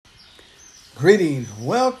Greetings.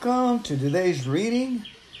 Welcome to today's reading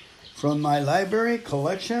from my library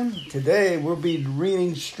collection. Today we'll be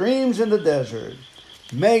reading Streams in the Desert,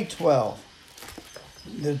 May 12th.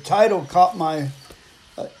 The title caught my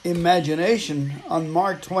imagination. On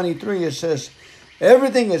Mark 23, it says,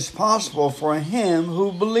 "Everything is possible for him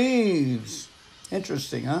who believes."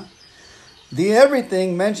 Interesting, huh? The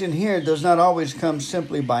everything mentioned here does not always come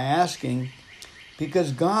simply by asking,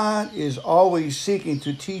 because God is always seeking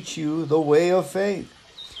to teach you the way of faith.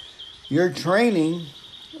 Your training,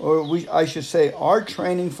 our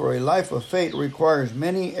training for a life of faith requires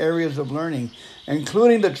many areas of learning,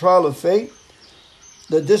 including the trial of faith,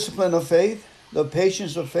 the discipline of faith, the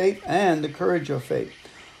patience of faith, and the courage of faith.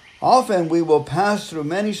 Often we will pass through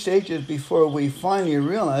many stages before we finally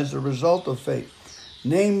realize the result of faith,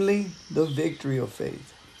 namely the victory of faith.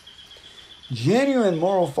 Genuine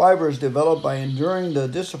moral fiber is developed by enduring the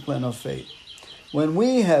discipline of faith. When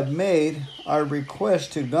we have made our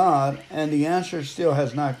request to God and the answer still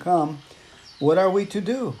has not come, what are we to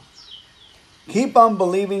do? Keep on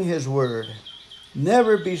believing His word.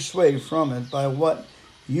 Never be swayed from it by what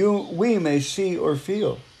we may see or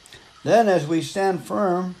feel. Then, as we stand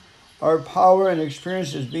firm, our power and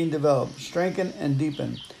experience is being developed, strengthened, and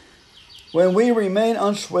deepened. When we remain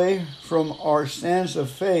unswayed from our stance of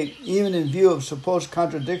faith, even in view of supposed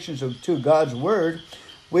contradictions to God's word,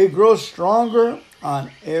 we grow stronger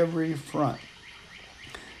on every front.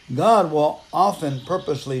 God will often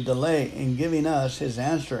purposely delay in giving us His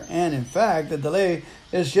answer, and in fact, the delay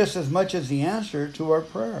is just as much as the answer to our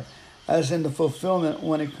prayer, as in the fulfillment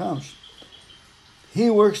when it comes. He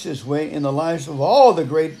works His way in the lives of all the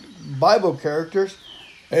great Bible characters.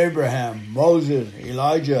 Abraham, Moses,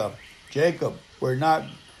 Elijah, Jacob were not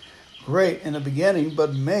great in the beginning,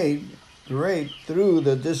 but made great through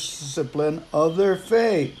the discipline of their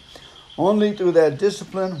faith. Only through that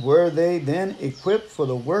discipline were they then equipped for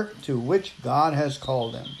the work to which God has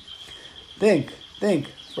called them. Think,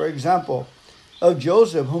 for example, of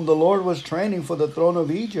Joseph, whom the Lord was training for the throne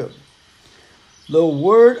of Egypt. The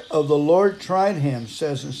word of the Lord tried him,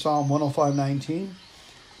 says in Psalm 105:19.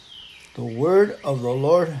 The word of the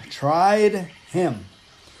Lord tried him.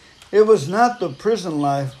 It was not the prison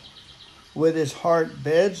life with its hard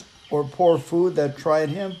beds or poor food that tried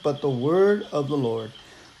him, but the word of the Lord.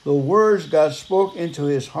 The words God spoke into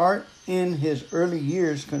his heart in his early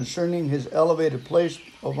years concerning his elevated place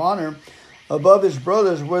of honor above his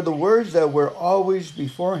brothers were the words that were always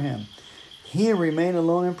before him. He remained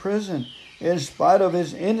alone in prison in spite of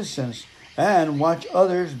his innocence and watched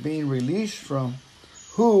others being released from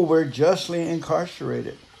who were justly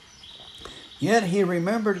incarcerated. Yet he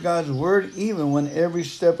remembered God's word even when every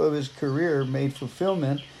step of his career made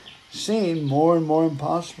fulfillment seem more and more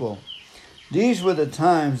impossible. These were the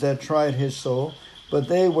times that tried his soul, but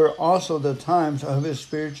they were also the times of his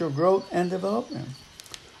spiritual growth and development.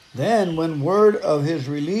 Then, when word of his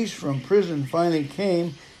release from prison finally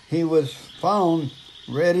came, he was found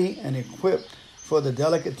ready and equipped for the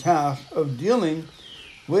delicate task of dealing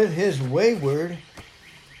with his wayward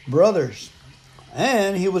brothers.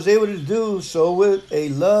 And he was able to do so with a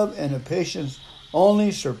love and a patience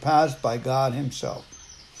only surpassed by God Himself.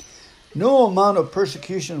 No amount of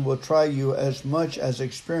persecution will try you as much as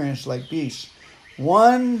experience like these,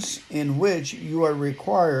 ones in which we are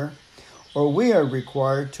required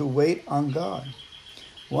to wait on God.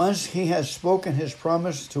 Once He has spoken His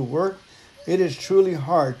promise to work, it is truly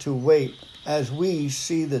hard to wait as we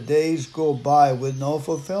see the days go by with no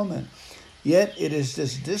fulfillment. Yet it is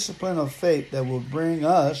this discipline of faith that will bring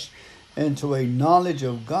us into a knowledge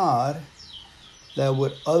of God that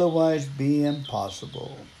would otherwise be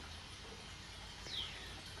impossible.